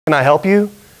Can I help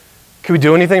you? Can we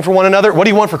do anything for one another? What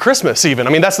do you want for Christmas even? I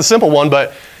mean, that's the simple one,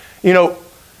 but,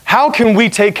 how can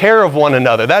we take care of one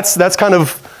another? That's kind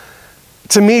of,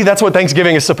 to me, that's what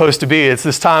Thanksgiving is supposed to be. It's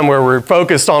this time where we're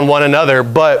focused on one another,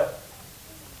 but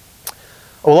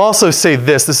I will also say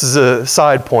this is a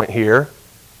side point here.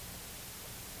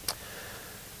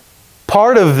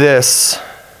 Part of this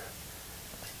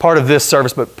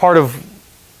service, but part of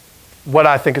what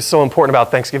I think is so important about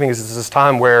Thanksgiving is it's this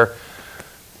time where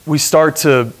we start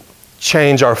to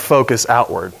change our focus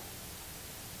outward.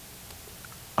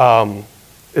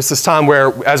 It's this time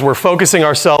where, as we're focusing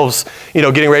ourselves,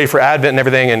 getting ready for Advent and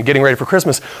everything and getting ready for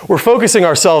Christmas, we're focusing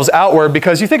ourselves outward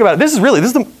because you think about it, this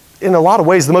is in a lot of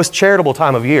ways, the most charitable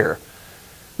time of year.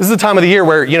 This is the time of the year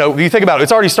where, you think about it,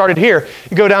 it's already started here.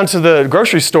 You go down to the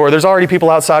grocery store, there's already people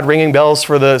outside ringing bells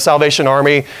for the Salvation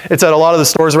Army. It's at a lot of the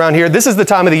stores around here. This is the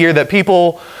time of the year that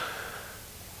people,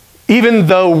 even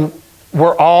though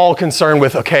we're all concerned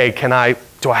with, okay,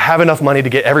 do I have enough money to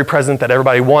get every present that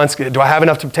everybody wants? Do I have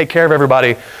enough to take care of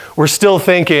everybody? We're still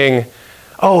thinking,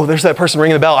 oh, there's that person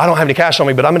ringing the bell. I don't have any cash on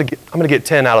me, but I'm gonna get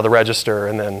 10 out of the register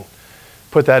and then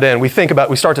put that in. We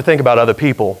start to think about other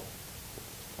people.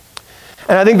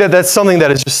 And I think that that's something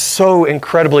that is just so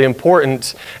incredibly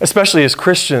important, especially as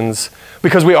Christians,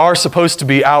 because we are supposed to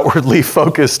be outwardly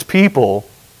focused people.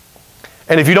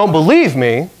 And if you don't believe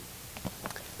me,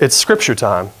 it's scripture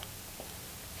time.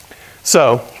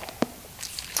 So,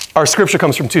 our scripture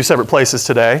comes from two separate places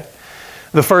today.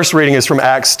 The first reading is from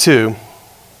Acts 2.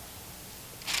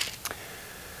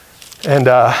 And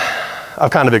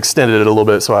I've kind of extended it a little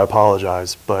bit, so I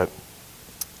apologize. But,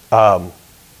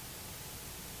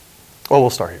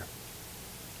 we'll start here.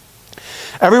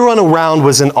 Everyone around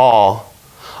was in awe.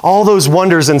 All those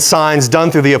wonders and signs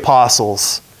done through the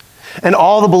apostles. And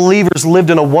all the believers lived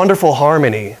in a wonderful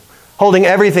harmony, holding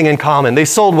everything in common. They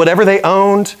sold whatever they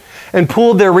owned and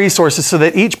pooled their resources so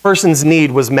that each person's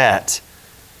need was met.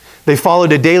 They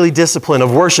followed a daily discipline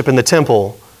of worship in the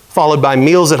temple, followed by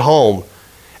meals at home.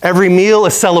 Every meal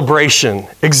a celebration,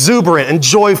 exuberant and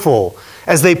joyful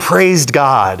as they praised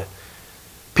God.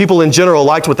 People in general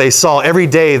liked what they saw. Every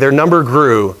day their number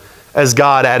grew as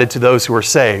God added to those who were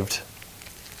saved.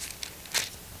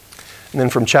 And then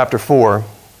from chapter 4,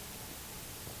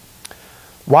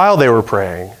 while they were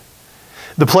praying,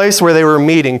 the place where they were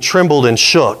meeting trembled and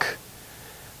shook.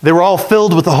 They were all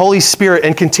filled with the Holy Spirit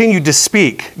and continued to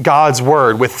speak God's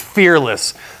word with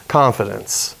fearless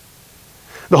confidence.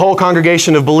 The whole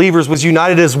congregation of believers was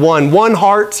united as one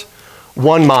heart,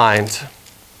 one mind.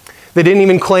 They didn't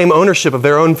even claim ownership of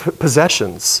their own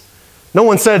possessions. No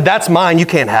one said, "That's mine, you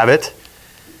can't have it."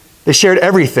 They shared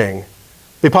everything.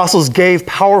 The apostles gave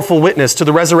powerful witness to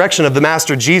the resurrection of the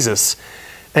Master Jesus,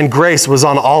 and grace was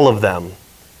on all of them.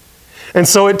 And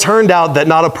so it turned out that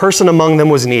not a person among them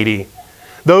was needy.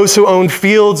 Those who owned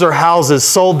fields or houses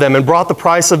sold them and brought the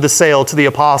price of the sale to the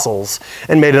apostles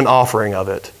and made an offering of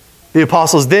it. The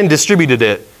apostles then distributed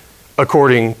it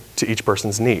according to each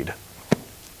person's need.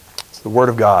 It's the word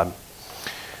of God.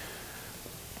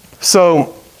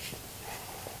 So,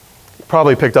 you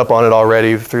probably picked up on it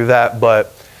already through that,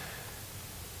 but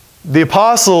the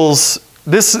apostles,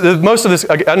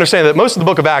 understand that most of the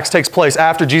book of Acts takes place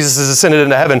after Jesus is ascended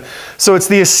into heaven. So it's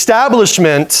the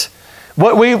establishment.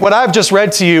 What I've just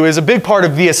read to you is a big part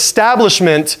of the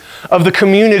establishment of the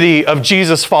community of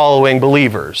Jesus following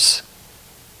believers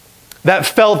that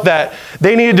felt that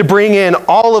they needed to bring in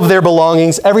all of their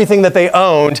belongings, everything that they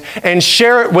owned, and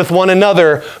share it with one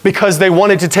another because they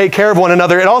wanted to take care of one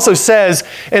another. It also says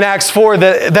in Acts 4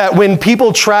 that when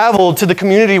people traveled to the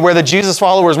community where the Jesus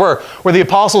followers were, where the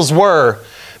apostles were,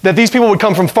 that these people would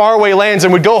come from faraway lands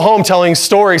and would go home telling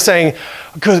stories saying,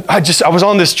 I was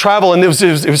on this travel and it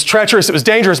was treacherous, it was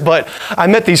dangerous, but I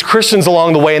met these Christians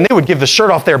along the way and they would give the shirt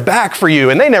off their back for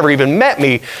you and they never even met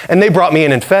me and they brought me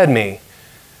in and fed me.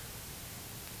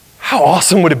 How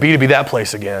awesome would it be to be that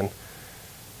place again?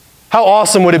 How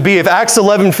awesome would it be if Acts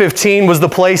 11:15 was the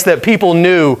place that people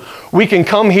knew we can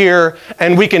come here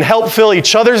and we can help fill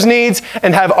each other's needs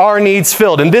and have our needs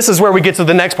filled. And this is where we get to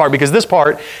the next part, because this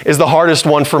part is the hardest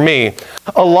one for me.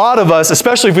 A lot of us,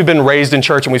 especially if we've been raised in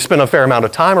church and we've spent a fair amount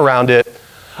of time around it,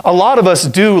 a lot of us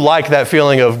do like that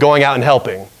feeling of going out and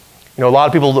helping. A lot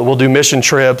of people will do mission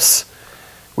trips,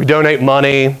 we donate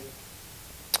money,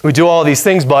 we do all these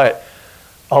things, but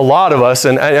a lot of us,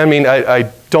 and I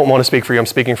don't want to speak for you, I'm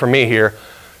speaking for me here,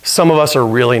 some of us are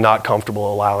really not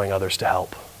comfortable allowing others to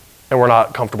help, and we're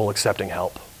not comfortable accepting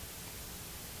help.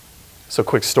 So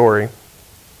quick story.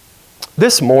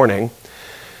 This morning,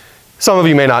 some of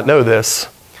you may not know this,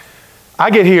 I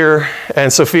get here,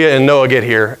 and Sophia and Noah get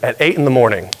here at 8 in the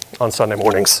morning on Sunday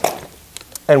mornings.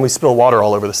 and we spill water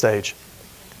all over the stage.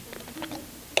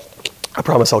 I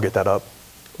promise I'll get that up.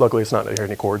 Luckily, it's not near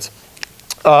any cords.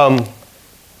 And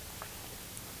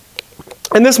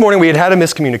this morning, we had a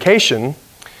miscommunication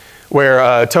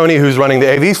where Tony, who's running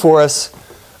the AV for us,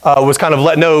 was kind of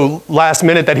let know last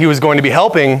minute that he was going to be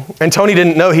helping, and Tony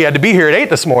didn't know he had to be here at 8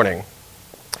 this morning.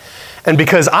 And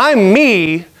because I'm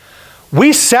me,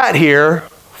 we sat here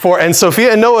and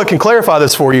Sophia and Noah can clarify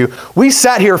this for you, we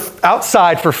sat here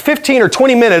outside for 15 or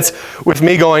 20 minutes with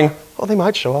me going, oh, they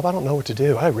might show up. I don't know what to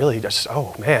do. I really just,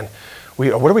 oh man, what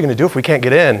are we going to do if we can't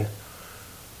get in?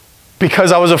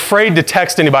 Because I was afraid to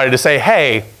text anybody to say,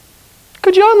 hey,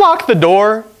 could you unlock the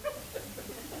door?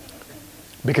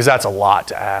 Because that's a lot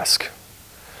to ask.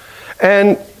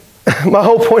 And my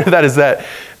whole point of that is that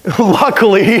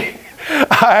luckily,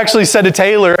 I actually said to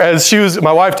Taylor,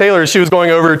 my wife Taylor, as she was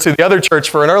going over to the other church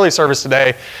for an early service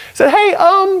today, said, hey,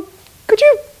 could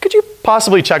you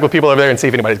possibly check with people over there and see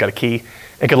if anybody's got a key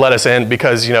and could let us in?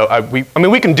 Because,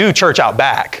 we can do church out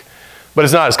back, but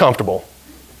it's not as comfortable.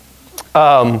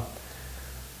 But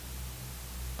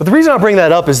the reason I bring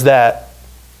that up is that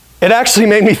it actually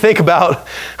made me think about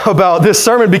this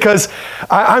sermon, because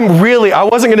I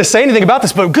wasn't going to say anything about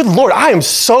this, but good Lord, I am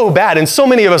so bad, and so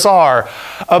many of us are,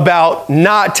 about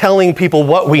not telling people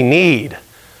what we need.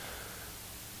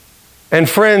 And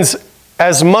friends,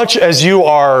 as much as you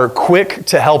are quick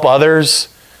to help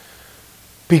others,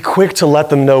 be quick to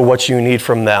let them know what you need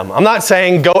from them. I'm not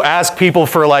saying go ask people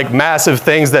for like massive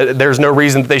things that there's no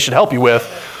reason that they should help you with.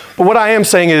 But what I am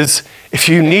saying is, if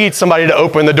you need somebody to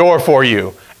open the door for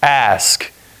you,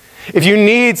 ask. If you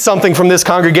need something from this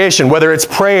congregation, whether it's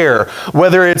prayer,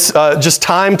 whether it's just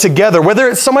time together, whether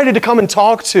it's somebody to come and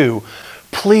talk to,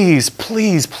 please,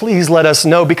 please, please let us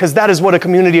know, because that is what a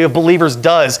community of believers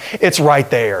does. It's right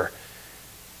there.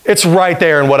 It's right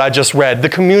there in what I just read. The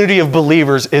community of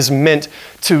believers is meant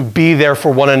to be there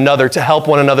for one another, to help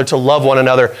one another, to love one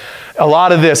another. A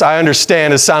lot of this, I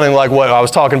understand, is sounding like what I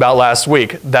was talking about last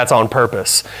week. That's on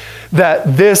purpose.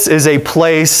 That this is a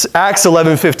place, Acts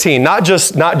 11:15,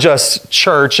 not just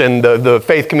church and the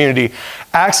faith community.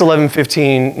 Acts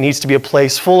 11:15 needs to be a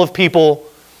place full of people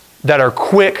that are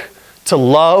quick to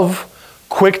love,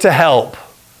 quick to help,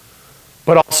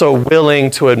 but also willing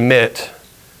to admit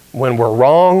when we're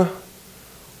wrong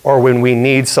or when we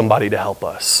need somebody to help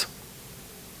us.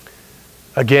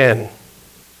 Again,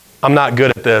 I'm not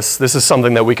good at this. This is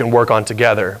something that we can work on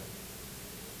together.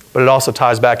 But it also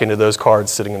ties back into those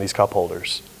cards sitting in these cup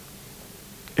holders.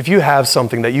 If you have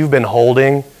something that you've been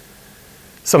holding,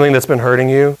 something that's been hurting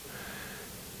you,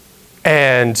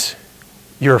 and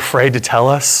you're afraid to tell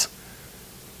us,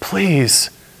 please,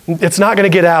 it's not going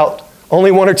to get out. Only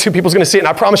 1 or 2 people's going to see it, and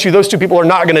I promise you those 2 people are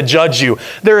not going to judge you.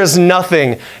 There is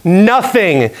nothing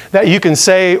that you can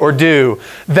say or do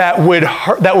that would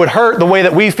hurt the way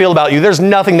that we feel about you. There's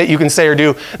nothing that you can say or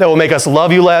do that will make us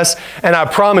love you less. And I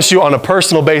promise you, on a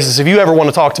personal basis, if you ever want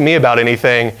to talk to me about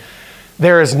anything,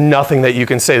 there is nothing that you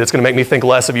can say that's going to make me think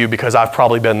less of you, because I've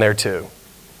probably been there too.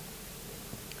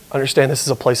 Understand, this is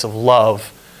a place of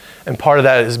love, and part of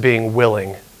that is being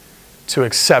willing to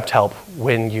accept help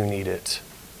when you need it.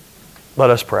 Let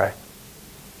us pray.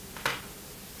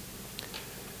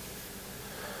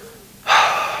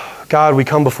 God, we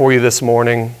come before you this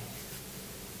morning,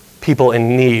 people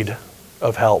in need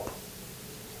of help.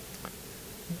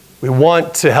 We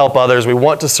want to help others, we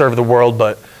want to serve the world,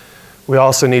 but we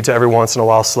also need to every once in a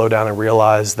while slow down and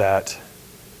realize that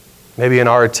maybe in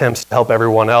our attempts to help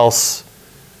everyone else,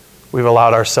 we've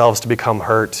allowed ourselves to become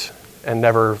hurt and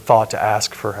never thought to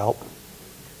ask for help.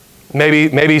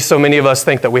 Maybe so many of us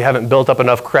think that we haven't built up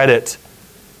enough credit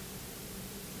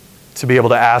to be able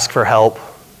to ask for help,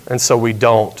 and so we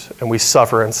don't, and we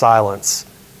suffer in silence.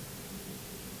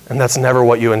 And that's never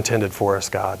what you intended for us,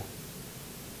 God.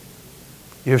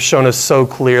 You have shown us so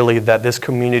clearly that this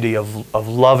community of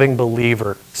loving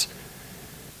believers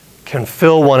can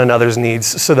fill one another's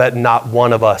needs so that not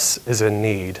one of us is in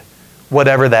need,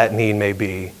 whatever that need may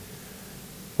be,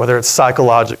 whether it's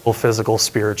psychological, physical,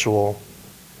 spiritual.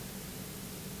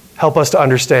 Help us to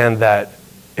understand that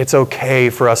it's okay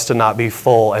for us to not be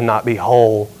full and not be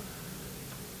whole,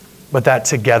 but that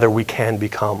together we can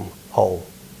become whole.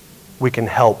 We can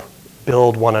help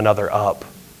build one another up,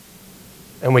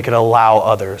 and we can allow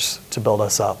others to build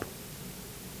us up.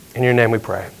 In your name we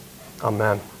pray.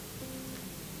 Amen.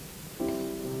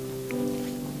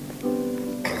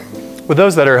 Would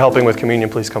those that are helping with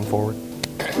communion please come forward?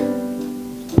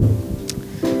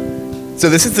 So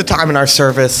this is the time in our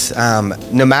service,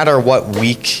 no matter what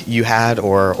week you had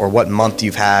or what month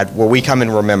you've had, where we come in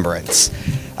remembrance.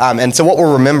 And so what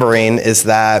we're remembering is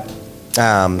that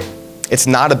it's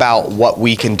not about what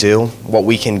we can do, what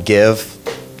we can give,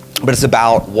 but it's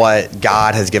about what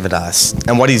God has given us.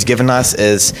 And what he's given us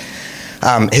is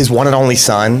his one and only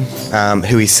Son,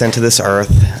 who he sent to this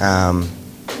earth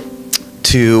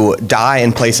to die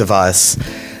in place of us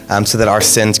so that our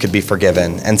sins could be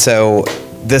forgiven. And so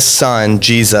this Son,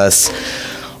 Jesus,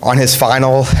 on his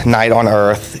final night on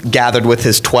earth, gathered with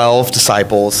his 12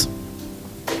 disciples,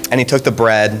 and he took the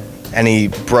bread and he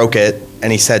broke it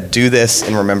and he said, "Do this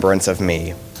in remembrance of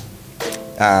me."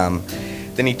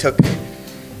 Then he took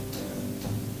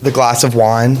the glass of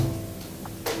wine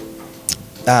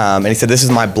and he said, "This is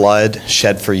my blood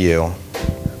shed for you.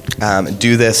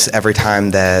 Do this every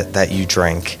time that you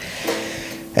drink."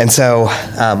 And so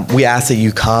we ask that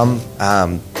you come.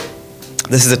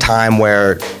 This is a time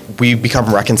where we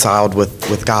become reconciled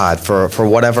with God for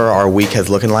whatever our week has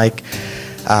looking like.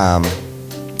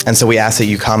 And so we ask that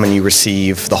you come and you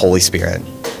receive the Holy Spirit.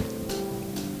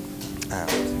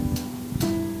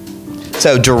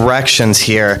 So directions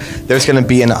here. There's going to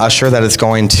be an usher that is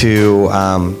going to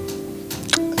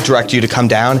direct you to come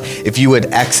down. If you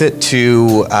would exit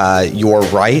to your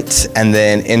right and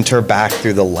then enter back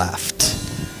through the left.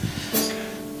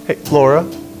 Hey, Laura,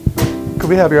 could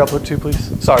we have your output too,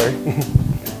 please? Sorry.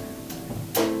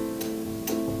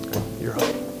 You're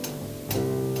up.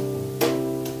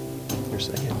 You're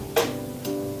singing.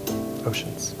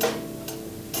 Oceans.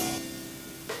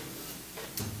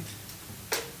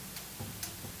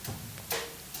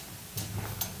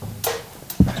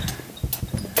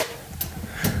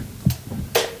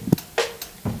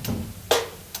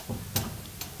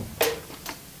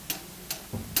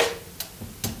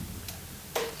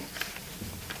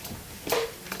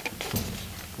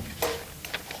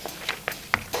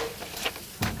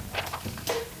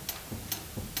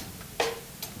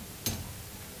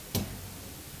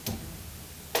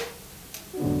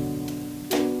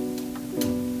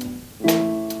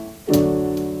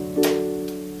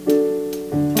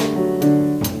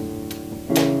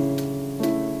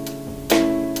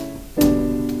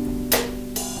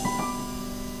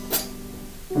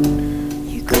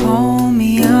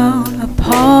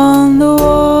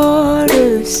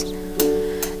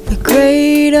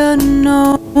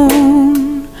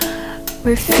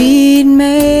 Where feet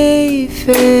may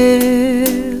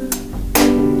fail,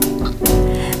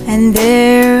 and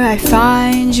there I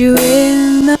find you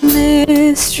in the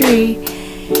mystery,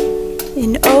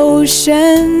 in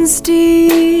oceans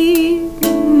deep,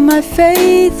 my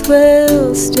faith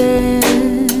will stand,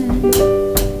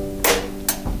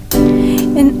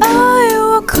 and I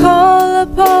will call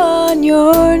upon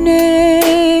your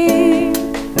name,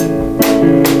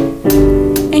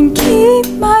 and keep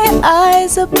my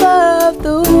eyes above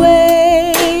the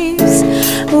waves.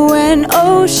 When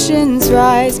oceans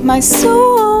rise, my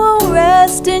soul will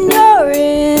rest in your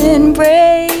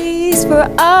embrace. For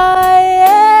I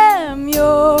am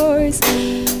yours,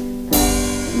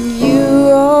 and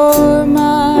you are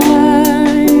mine.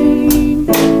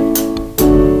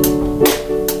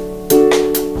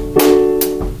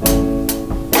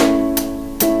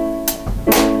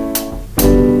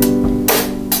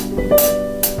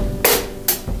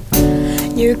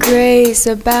 Your grace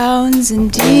abounds in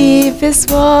deepest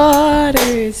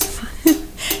waters.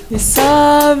 Your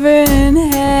sovereign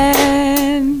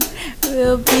hand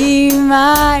will be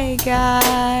my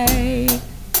guide.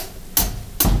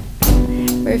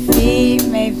 Where feet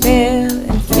may fail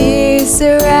and fear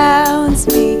surrounds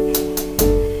me,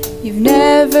 you've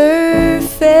never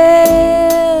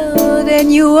failed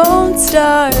and you won't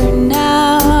start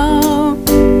now.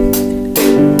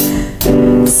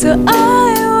 So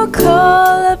I will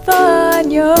call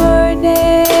upon your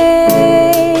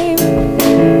name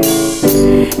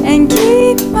and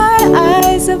keep my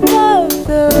eyes above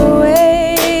the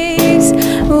waves.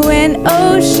 When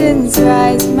oceans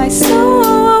rise, my soul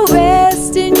will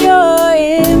rest in your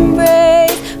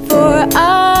embrace. For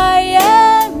I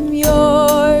am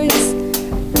yours,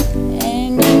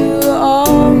 and you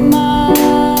are mine.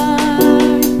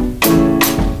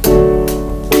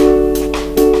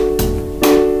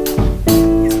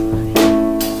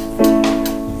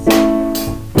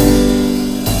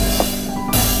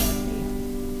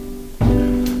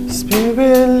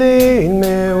 Spirit, lead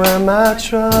me where my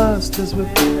trust is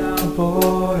without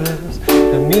borders.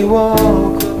 Let me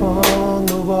walk upon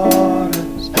the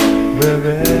waters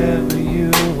wherever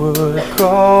you would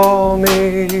call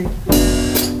me.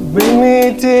 Bring me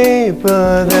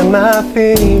deeper than my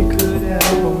feet could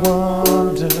ever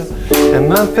wander, and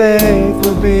my faith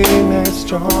will be made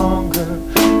stronger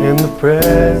in the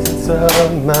presence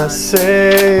of my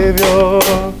Savior.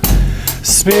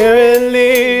 Spirit,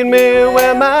 lead me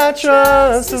where my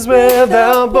trust is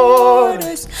without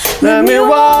borders. Let me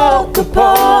walk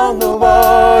upon the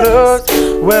waters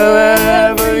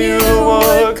wherever you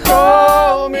would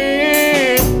call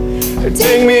me.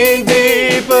 Take me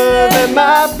deeper than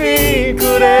my feet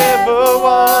could ever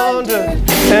wander,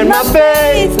 and my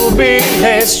faith will be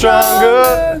made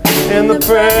stronger in the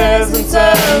presence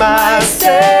of my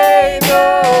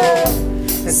Savior,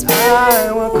 as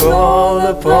I will call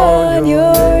upon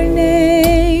your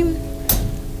name.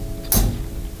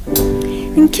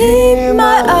 And keep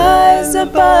my eyes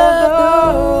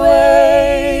above the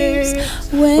waves.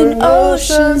 When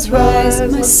oceans rise,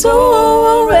 my soul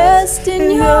will rest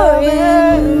in your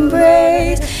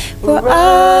embrace. For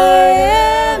I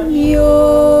am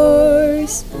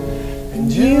yours,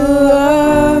 and you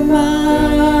are mine.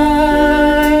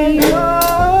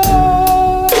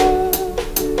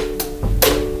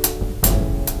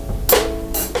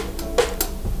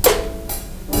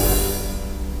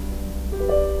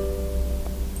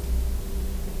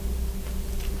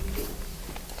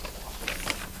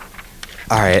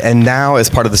 All right, and now is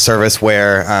part of the service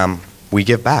where we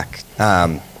give back.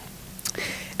 And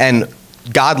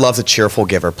God loves a cheerful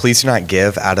giver. Please do not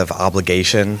give out of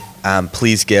obligation.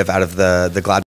 Please give out of the glad